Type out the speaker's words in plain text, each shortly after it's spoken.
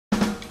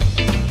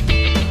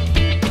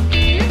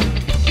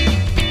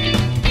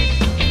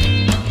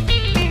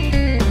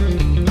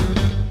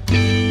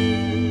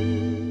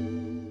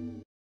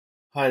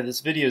Hi,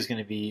 this video is going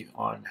to be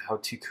on how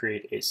to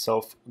create a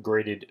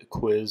self-graded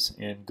quiz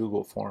in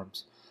Google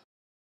Forms.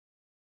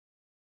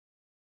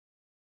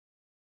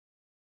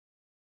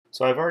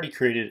 So I've already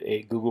created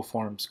a Google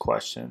Forms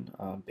question.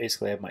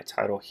 Basically, I have my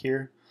title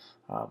here.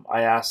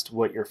 I asked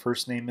what your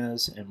first name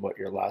is and what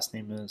your last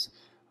name is.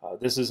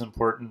 This is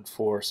important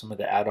for some of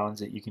the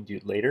add-ons that you can do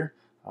later.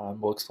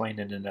 We'll explain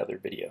in another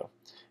video.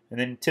 And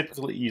then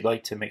typically you'd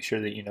like to make sure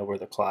that you know where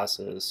the class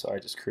is, so I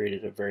just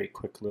created a very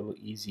quick little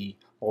easy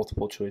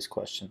multiple choice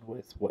question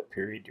with what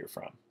period you're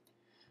from.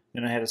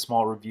 Then I had a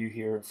small review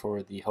here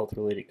for the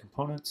health-related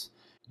components.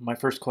 My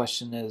first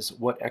question is,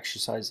 what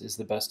exercise is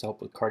the best to help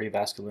with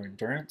cardiovascular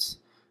endurance?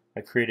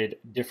 I created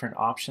different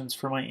options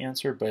for my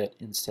answer, but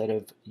instead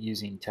of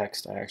using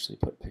text, I actually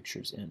put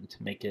pictures in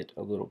to make it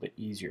a little bit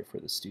easier for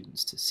the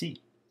students to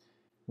see.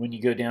 When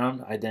you go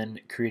down, I then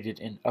created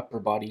an upper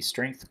body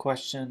strength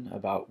question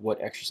about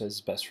what exercise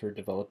is best for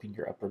developing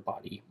your upper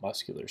body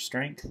muscular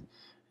strength.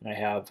 And I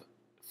have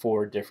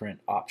 4 different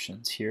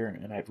options here,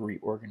 and I've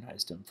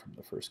reorganized them from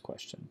the first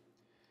question.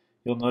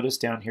 You'll notice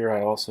down here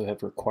I also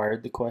have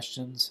required the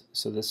questions,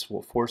 so this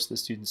will force the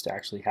students to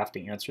actually have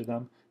to answer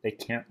them. They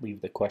can't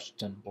leave the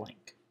question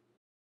blank.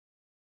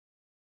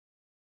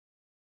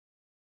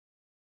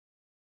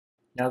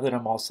 Now that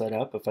I'm all set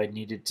up, if I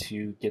needed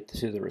to get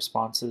to the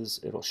responses,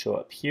 it'll show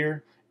up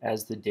here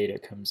as the data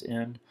comes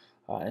in,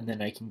 and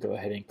then I can go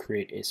ahead and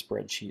create a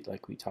spreadsheet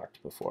like we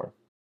talked before.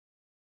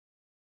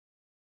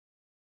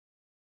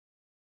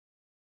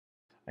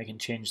 I can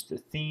change the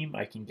theme,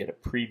 I can get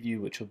a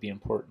preview, which will be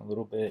important a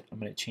little bit. I'm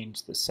going to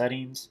change the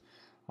settings.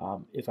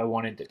 If I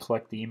wanted to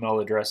collect the email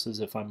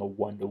addresses, if I'm a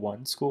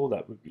one-to-one school,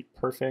 that would be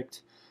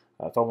perfect.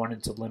 If I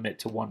wanted to limit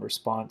to one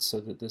response so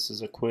that this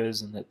is a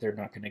quiz and that they're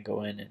not going to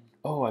go in and,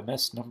 oh, I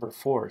missed number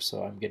 4,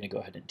 so I'm going to go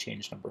ahead and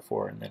change number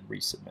 4 and then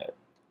resubmit.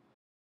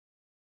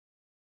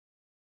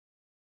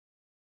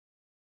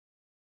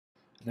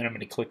 And then I'm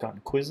going to click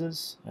on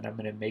quizzes, and I'm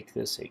going to make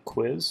this a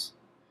quiz.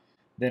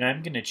 Then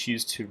I'm going to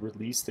choose to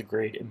release the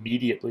grade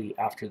immediately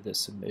after the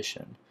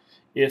submission.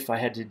 If I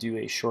had to do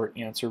a short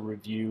answer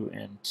review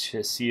and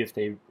to see if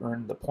they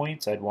earned the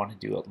points, I'd want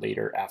to do it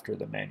later after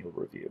the manual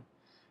review.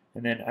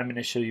 And then I'm going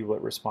to show you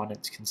what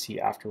respondents can see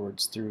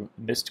afterwards through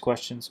missed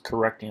questions,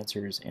 correct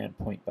answers, and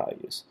point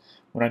values.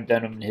 When I'm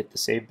done, I'm going to hit the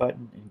save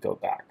button and go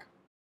back.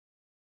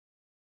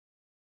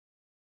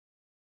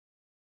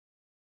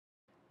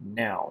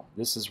 Now,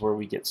 this is where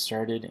we get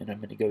started, and I'm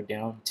going to go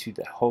down to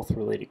the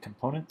health-related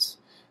components.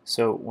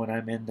 So when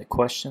I'm in the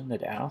question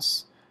that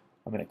asks,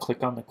 I'm going to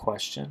click on the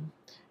question.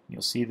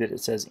 You'll see that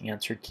it says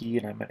answer key,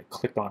 and I'm going to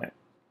click on it.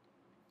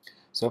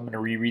 So I'm going to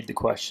reread the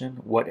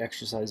question. What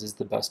exercise is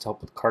the best to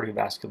help with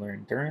cardiovascular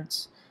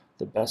endurance?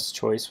 The best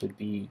choice would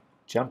be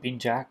jumping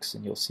jacks,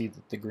 and you'll see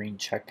that the green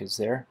check is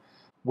there.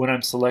 When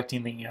I'm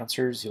selecting the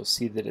answers, you'll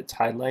see that it's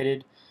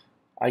highlighted.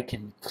 I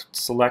can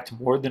select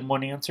more than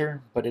one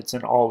answer, but it's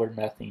an all or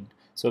nothing.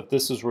 So if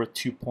this was worth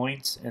 2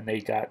 points and they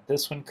got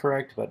this one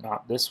correct but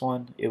not this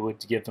one, it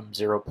would give them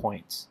 0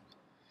 points.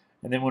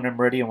 And then when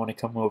I'm ready, I want to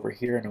come over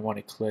here and I want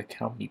to click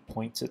how many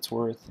points it's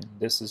worth, and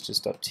this is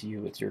just up to you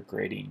with your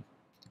grading.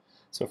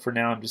 So for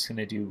now, I'm just going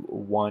to do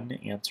one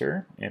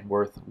answer and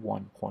worth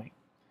 1 point.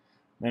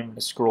 Then I'm going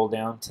to scroll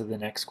down to the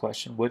next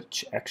question.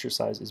 Which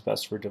exercise is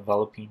best for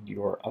developing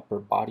your upper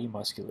body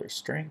muscular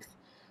strength?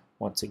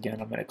 Once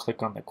again, I'm going to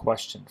click on the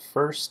question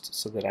first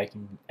so that I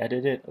can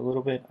edit it a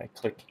little bit. I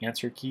click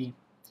answer key,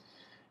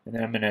 and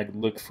then I'm going to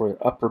look for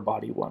upper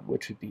body one,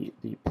 which would be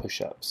the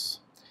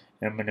push-ups.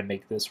 And I'm going to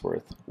make this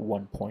worth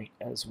 1 point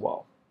as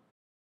well.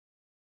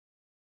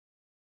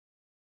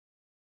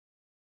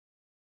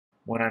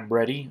 When I'm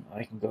ready,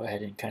 I can go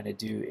ahead and kind of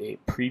do a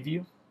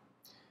preview,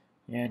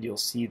 and you'll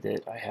see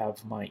that I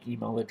have my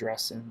email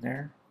address in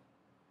there.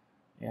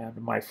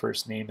 And my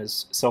first name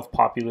is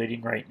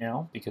self-populating right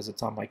now because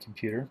it's on my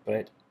computer,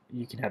 but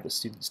you can have the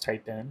students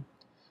type in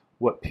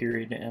what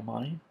period am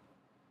I,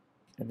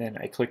 and then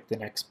I click the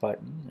next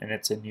button and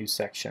it's a new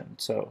section.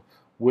 So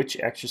which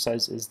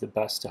exercise is the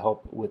best to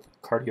help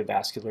with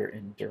cardiovascular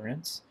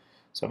endurance?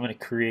 So I'm going to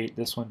create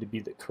this one to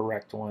be the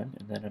correct one,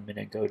 and then I'm going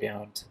to go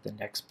down to the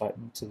next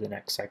button to the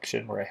next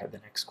section where I have the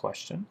next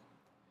question.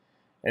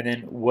 And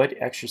then what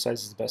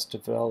exercise is best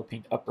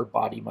developing upper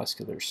body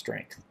muscular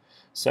strength?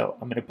 So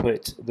I'm going to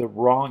put the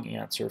wrong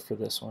answer for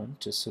this one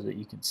just so that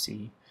you can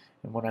see.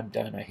 And when I'm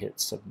done, I hit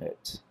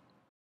submit.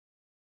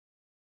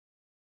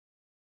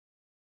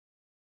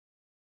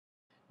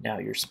 Now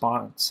your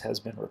response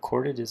has been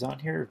recorded, is on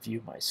here.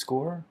 View my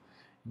score.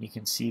 And you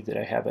can see that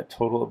I have a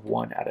total of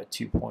 1 out of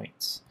 2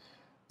 points.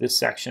 This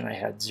section I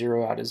had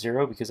 0 out of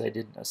 0 because I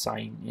didn't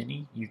assign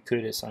any. You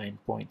could assign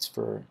points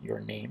for your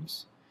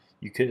names.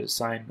 You could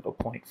assign a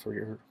point for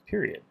your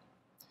period.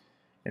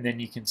 And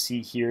then you can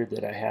see here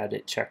that I had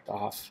it checked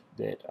off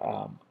that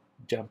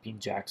jumping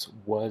jacks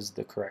was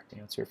the correct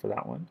answer for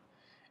that one.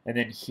 And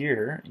then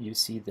here you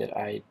see that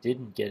I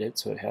didn't get it,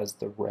 so it has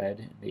the red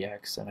and the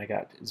X, and I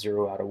got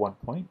 0 out of 1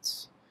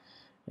 points.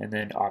 And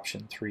then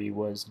option 3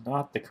 was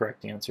not the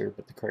correct answer,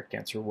 but the correct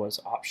answer was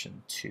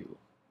option 2.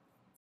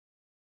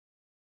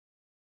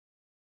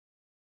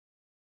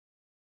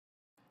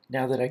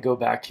 Now that I go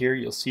back here,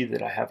 you'll see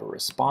that I have a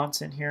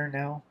response in here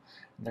now,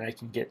 and then I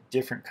can get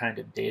different kind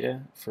of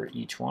data for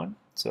each one.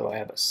 So I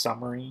have a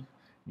summary.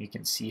 You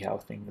can see how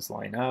things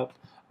line up.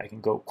 I can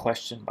go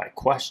question by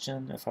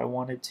question if I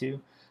wanted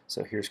to.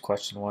 So here's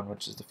question 1,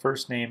 which is the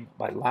first name,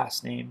 my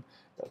last name,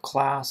 the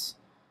class,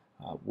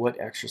 what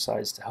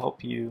exercise to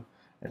help you,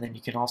 and then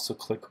you can also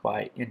click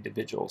by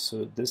individual.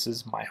 So this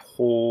is my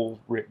whole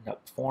written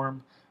up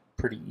form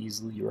pretty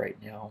easily right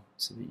now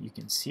so that you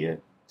can see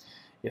it.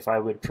 If I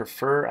would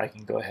prefer, I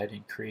can go ahead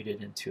and create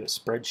it into a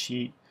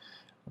spreadsheet.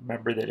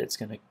 Remember that it's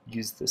going to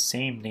use the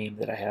same name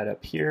that I had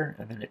up here,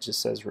 and then it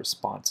just says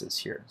responses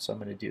here. So I'm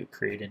going to do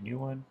create a new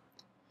one,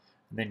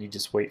 and then you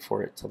just wait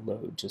for it to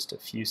load just a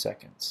few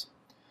seconds.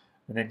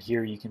 And then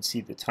here you can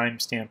see the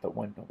timestamp at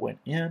when it went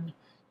in.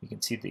 You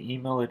can see the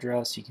email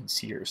address. You can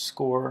see your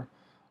score.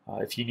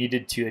 If you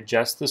needed to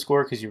adjust the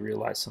score because you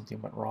realized something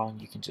went wrong,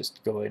 you can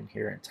just go in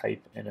here and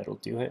type and it'll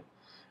do it.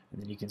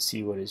 And then you can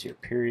see what is your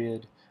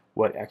period,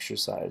 what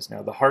exercise.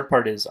 Now the hard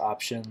part is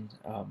option.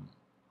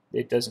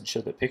 It doesn't show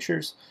the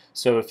pictures.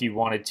 So if you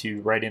wanted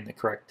to write in the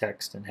correct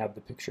text and have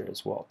the picture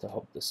as well to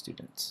help the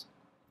students.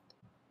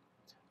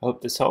 I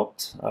hope this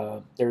helped.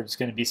 There's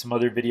going to be some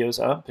other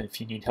videos up if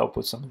you need help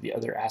with some of the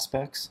other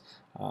aspects.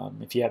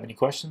 If you have any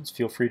questions,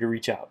 feel free to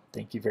reach out.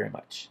 Thank you very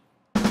much.